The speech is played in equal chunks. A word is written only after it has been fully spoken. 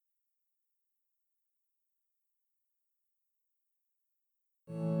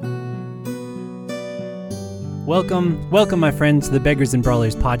Welcome, my friends, to the Beggars and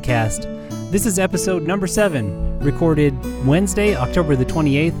Brawlers podcast. This is episode number 7, recorded Wednesday, October the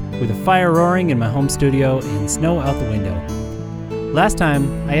 28th, with a fire roaring in my home studio and snow out the window. Last time,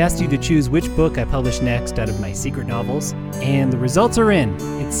 I asked you to choose which book I publish next out of my secret novels, and the results are in.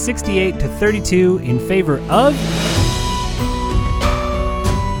 It's 68 to 32 in favor of...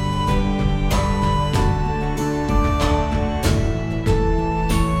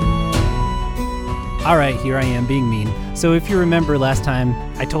 Alright, here I am being mean. So if you remember last time,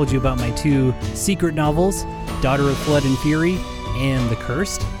 I told you about my 2 secret novels, Daughter of Flood and Fury and The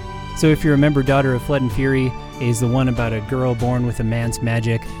Cursed. So if you remember, Daughter of Flood and Fury is the one about a girl born with a man's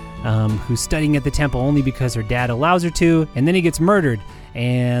magic who's studying at the temple only because her dad allows her to, and then he gets murdered,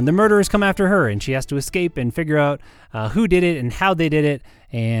 and the murderers come after her, and she has to escape and figure out who did it and how they did it,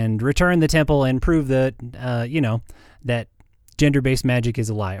 and return the temple and prove that, that gender-based magic is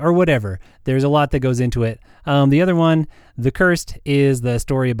a lie, or whatever. There's a lot that goes into it. The other one, The Cursed, is the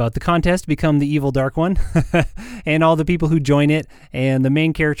story about the contest become the evil dark one, and all the people who join it, and the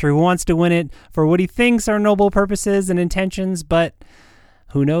main character who wants to win it for what he thinks are noble purposes and intentions, but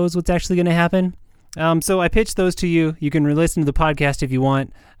who knows what's actually going to happen. So I pitched those to you. You can re-listen to the podcast if you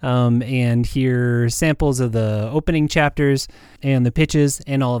want, and hear samples of the opening chapters and the pitches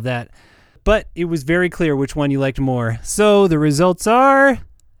and all of that. But it was very clear which one you liked more. So the results are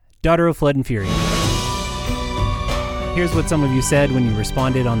Daughter of Flood and Fury. Here's what some of you said when you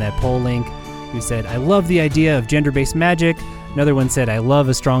responded on that poll link. You said, I love the idea of gender-based magic. Another one said, I love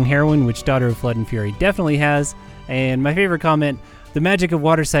a strong heroine, which Daughter of Flood and Fury definitely has. And my favorite comment, the magic of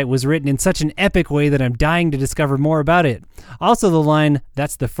Watersight was written in such an epic way that I'm dying to discover more about it. Also the line,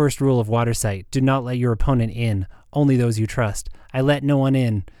 that's the first rule of Watersight. Do not let your opponent in. Only those you trust. I let no one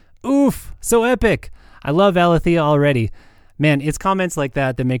in. Oof, so epic. I love Alethea already. Man, it's comments like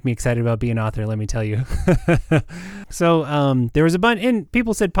that make me excited about being an author, let me tell you. So there was a bunch, and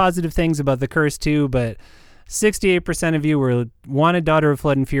people said positive things about The Curse too, but 68% of you wanted Daughter of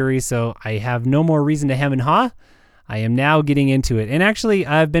Flood and Fury, so I have no more reason to hem and haw. I am now getting into it. And actually,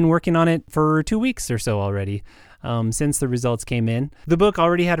 I've been working on it for 2 weeks or so already. Since the results came in. The book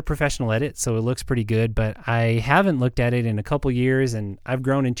already had a professional edit, so it looks pretty good, but I haven't looked at it in a couple years, and I've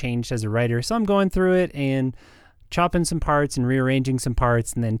grown and changed as a writer, so I'm going through it and chopping some parts and rearranging some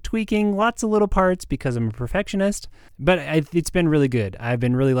parts and then tweaking lots of little parts because I'm a perfectionist. But it's been really good. I've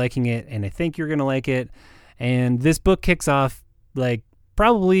been really liking it, and I think you're going to like it. And this book kicks off like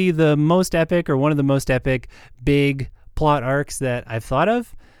probably the most epic, or one of the most epic big plot arcs that I've thought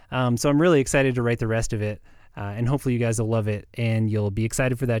of. So I'm really excited to write the rest of it. And hopefully you guys will love it, and you'll be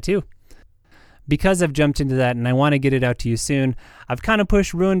excited for that too. Because I've jumped into that and I want to get it out to you soon, I've kind of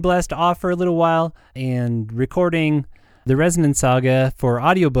pushed Ruined Blessed off for a little while, and recording the Resonance Saga for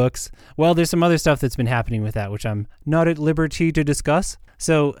audiobooks, well, there's some other stuff that's been happening with that, which I'm not at liberty to discuss.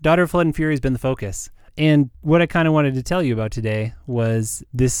 So Daughter of Flood and Fury has been the focus. And what I kind of wanted to tell you about today was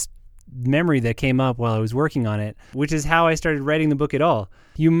this memory that came up while I was working on it, which is how I started writing the book at all.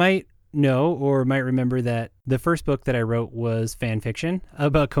 You might know or might remember that the first book that I wrote was fan fiction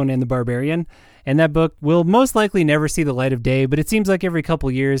about Conan the Barbarian, and that book will most likely never see the light of day, but it seems like every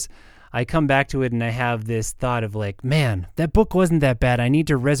couple years I come back to it and I have this thought of like, man, that book wasn't that bad. I need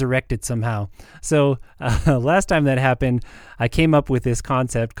to resurrect it somehow. So last time that happened, I came up with this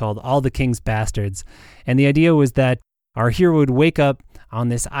concept called All the King's Bastards, and the idea was that our hero would wake up on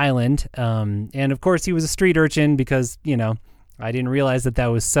this island, and of course he was a street urchin because, I didn't realize that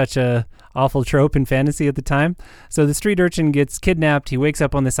was such a awful trope in fantasy at the time. So the street urchin gets kidnapped. He wakes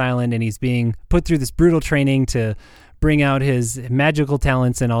up on this island and he's being put through this brutal training to bring out his magical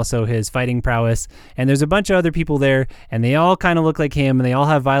talents and also his fighting prowess. And there's a bunch of other people there, and they all kind of look like him, and they all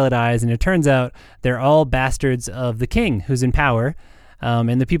have violet eyes. And it turns out they're all bastards of the king who's in power.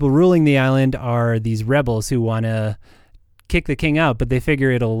 And the people ruling the island are these rebels who want to kick the king out, but they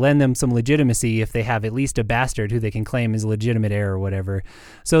figure it'll lend them some legitimacy if they have at least a bastard who they can claim as legitimate heir or whatever.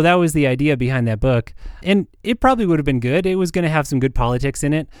 So that was the idea behind that book, and it probably would have been good. It was going to have some good politics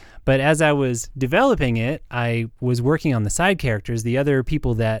in it, but as I was developing it, I was working on the side characters, the other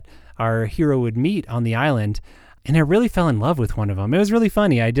people that our hero would meet on the island, and I really fell in love with one of them. It was really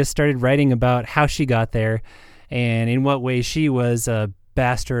funny. I just started writing about how she got there and in what way she was a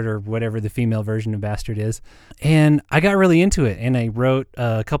bastard, or whatever the female version of bastard is. And I got really into it, and I wrote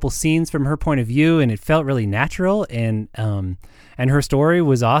a couple scenes from her point of view, and it felt really natural. And her story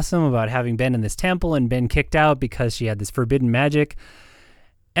was awesome about having been in this temple and been kicked out because she had this forbidden magic.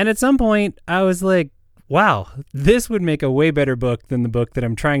 And at some point I was like, wow, this would make a way better book than the book that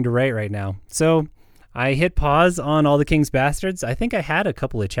I'm trying to write right now. So I hit pause on All the King's Bastards. I think I had a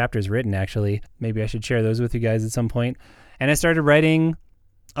couple of chapters written, actually. Maybe I should share those with you guys at some point. And I started writing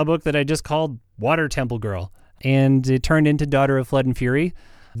a book that I just called Water Temple Girl. And it turned into Daughter of Flood and Fury.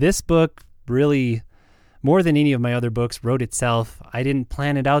 This book really, more than any of my other books, wrote itself. I didn't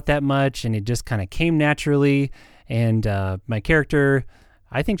plan it out that much, and it just kind of came naturally. And my character,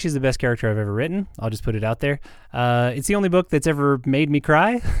 I think she's the best character I've ever written. I'll just put it out there. It's the only book that's ever made me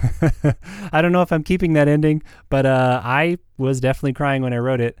cry. I don't know if I'm keeping that ending, but I was definitely crying when I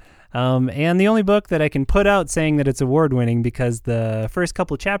wrote it. And the only book that I can put out saying that it's award-winning, because the first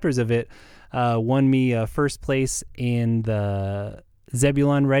couple chapters of it won me first place in the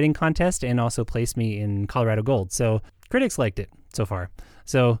Zebulon writing contest and also placed me in Colorado Gold. So critics liked it so far.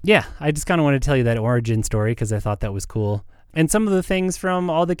 So yeah, I just kind of wanted to tell you that origin story because I thought that was cool. And some of the things from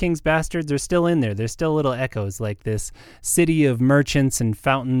All the King's Bastards are still in there. There's still little echoes, like this city of merchants and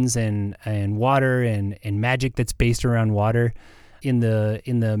fountains and water and magic that's based around water. In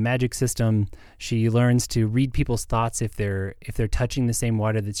the magic system, she learns to read people's thoughts if they're touching the same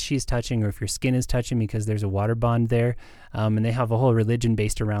water that she's touching, or if your skin is touching, because there's a water bond there. And they have a whole religion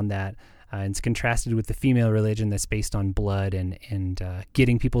based around that. It's contrasted with the female religion that's based on blood and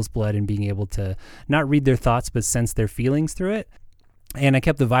getting people's blood and being able to not read their thoughts but sense their feelings through it. And I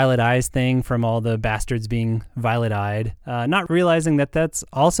kept the violet eyes thing from all the bastards being violet-eyed, not realizing that that's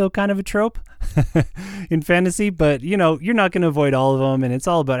also kind of a trope in fantasy, but you're not going to avoid all of them, and it's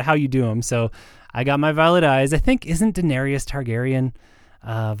all about how you do them. So I got my violet eyes. I think, isn't Daenerys Targaryen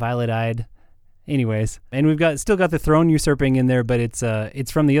violet-eyed? Anyways, and we've still got the throne usurping in there, but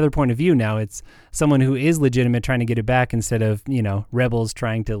it's from the other point of view now. It's someone who is legitimate trying to get it back instead of, rebels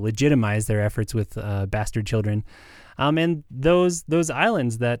trying to legitimize their efforts with bastard children. And those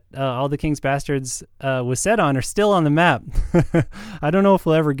islands that All the King's Bastards was set on are still on the map. I don't know if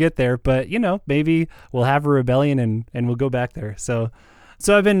we'll ever get there, but, maybe we'll have a rebellion and we'll go back there. So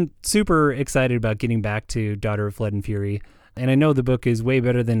I've been super excited about getting back to Daughter of Flood and Fury. And I know the book is way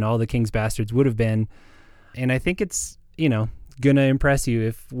better than All the King's Bastards would have been. And I think it's, going to impress you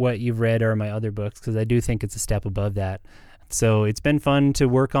if what you've read are my other books, because I do think it's a step above that. So it's been fun to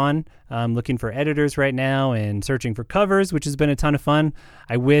work on. I'm looking for editors right now and searching for covers, which has been a ton of fun.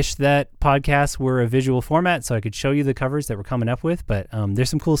 I wish that podcasts were a visual format so I could show you the covers that we're coming up with, but there's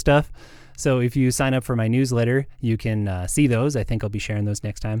some cool stuff. So if you sign up for my newsletter, you can see those. I think I'll be sharing those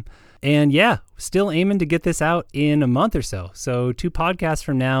next time. And yeah, still aiming to get this out in a month or so. So 2 podcasts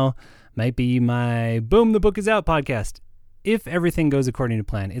from now might be my Boom, the Book is Out podcast, if everything goes according to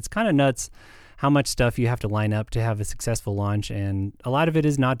plan. It's kind of nuts how much stuff you have to line up to have a successful launch, and a lot of it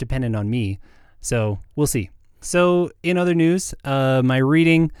is not dependent on me. So we'll see. So in other news, my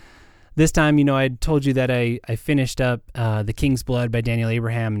reading this time, I told you that I finished up The King's Blood by Daniel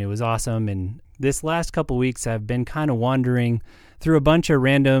Abraham, and it was awesome. And this last couple weeks, I've been kind of wandering through a bunch of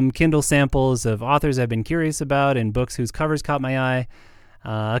random Kindle samples of authors I've been curious about and books whose covers caught my eye.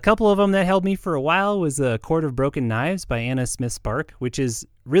 A couple of them that held me for a while was A Court of Broken Knives by Anna Smith Spark, which is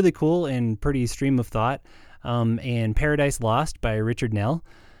really cool and pretty stream of thought, and Paradise Lost by Richard Nell,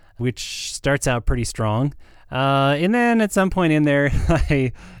 which starts out pretty strong. And then at some point in there,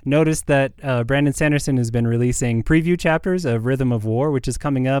 I noticed that Brandon Sanderson has been releasing preview chapters of Rhythm of War, which is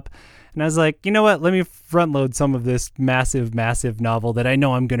coming up. And I was like, you know what? Let me front load some of this massive, massive novel that I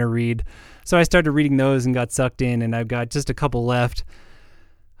know I'm going to read. So I started reading those and got sucked in, and I've got just a couple left.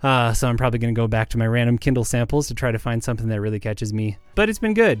 So I'm probably going to go back to my random Kindle samples to try to find something that really catches me. But it's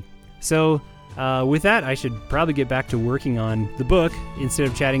been good. So with that, I should probably get back to working on the book instead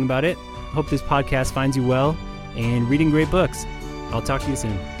of chatting about it. Hope this podcast finds you well and reading great books. I'll talk to you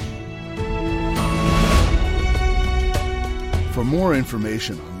soon. For more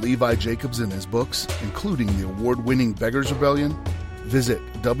information on Levi Jacobs and his books, including the award-winning Beggars Rebellion, visit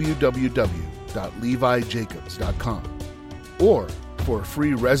www.levijacobs.com. Or for a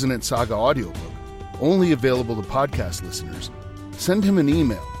free Resonant Saga audiobook, only available to podcast listeners, send him an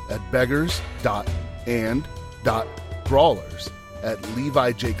email at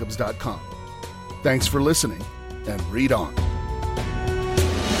beggars.and.brawlers@levijacobs.com. Thanks for listening, and read on.